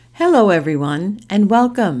Hello, everyone, and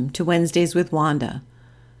welcome to Wednesdays with Wanda.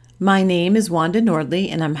 My name is Wanda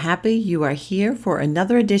Nordley, and I'm happy you are here for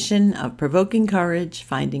another edition of Provoking Courage,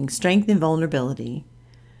 Finding Strength in Vulnerability.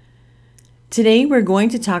 Today, we're going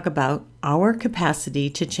to talk about our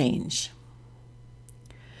capacity to change.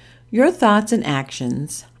 Your thoughts and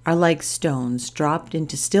actions are like stones dropped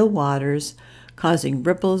into still waters, causing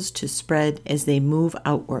ripples to spread as they move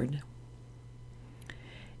outward.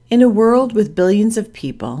 In a world with billions of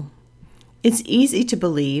people, it's easy to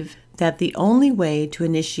believe that the only way to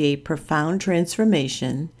initiate profound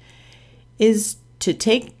transformation is to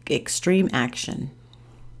take extreme action.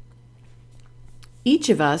 Each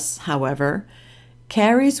of us, however,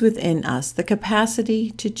 carries within us the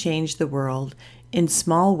capacity to change the world in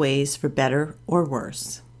small ways for better or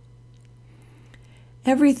worse.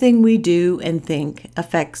 Everything we do and think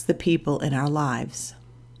affects the people in our lives,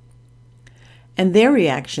 and their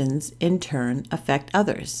reactions, in turn, affect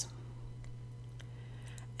others.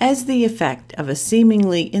 As the effect of a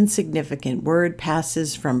seemingly insignificant word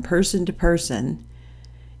passes from person to person,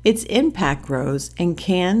 its impact grows and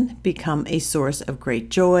can become a source of great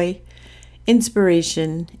joy,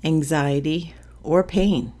 inspiration, anxiety, or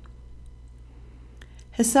pain.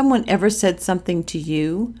 Has someone ever said something to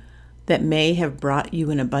you that may have brought you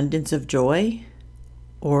an abundance of joy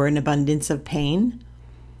or an abundance of pain?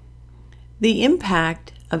 The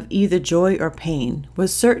impact of either joy or pain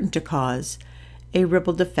was certain to cause a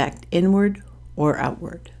rippled effect inward or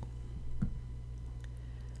outward.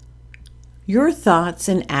 Your thoughts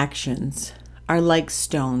and actions are like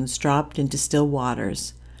stones dropped into still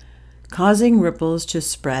waters, causing ripples to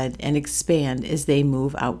spread and expand as they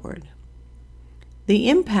move outward. The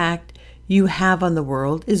impact you have on the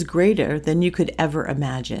world is greater than you could ever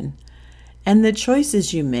imagine, and the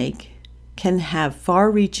choices you make can have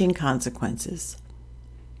far-reaching consequences.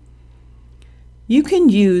 You can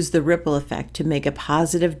use the ripple effect to make a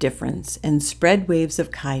positive difference and spread waves of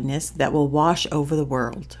kindness that will wash over the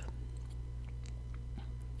world.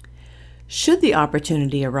 Should the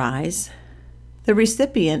opportunity arise, the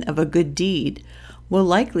recipient of a good deed will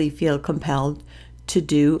likely feel compelled to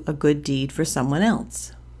do a good deed for someone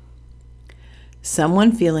else.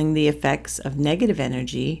 Someone feeling the effects of negative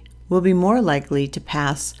energy will be more likely to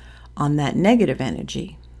pass on that negative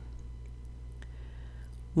energy.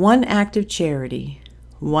 One act of charity,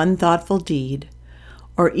 one thoughtful deed,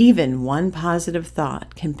 or even one positive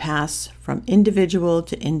thought can pass from individual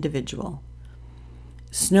to individual,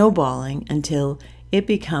 snowballing until it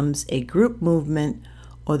becomes a group movement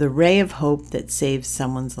or the ray of hope that saves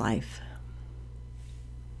someone's life.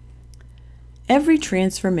 Every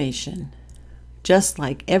transformation, just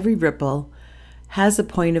like every ripple, has a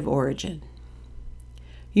point of origin.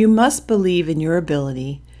 You must believe in your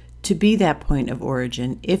ability to be that point of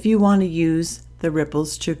origin if you want to use the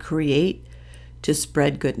ripples to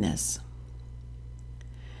spread goodness.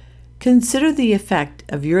 Consider the effect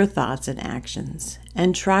of your thoughts and actions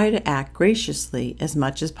and try to act graciously as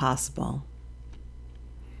much as possible.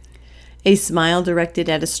 A smile directed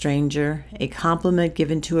at a stranger, a compliment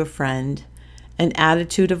given to a friend, an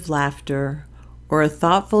attitude of laughter, or a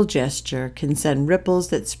thoughtful gesture can send ripples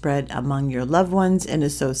that spread among your loved ones and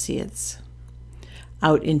associates,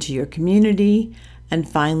 out into your community, and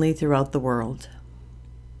finally throughout the world.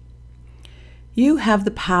 You have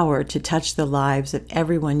the power to touch the lives of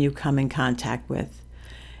everyone you come in contact with,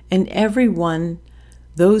 and everyone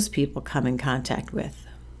those people come in contact with.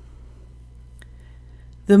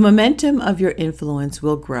 The momentum of your influence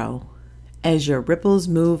will grow as your ripples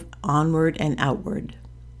move onward and outward.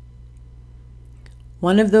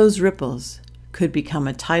 One of those ripples could become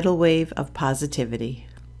a tidal wave of positivity.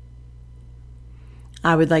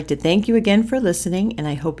 I would like to thank you again for listening, and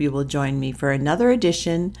I hope you will join me for another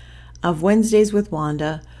edition of Wednesdays with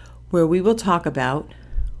Wanda, where we will talk about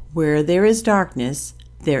where there is darkness,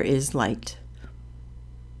 there is light.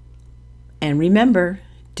 And remember,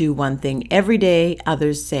 do one thing every day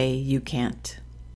others say you can't.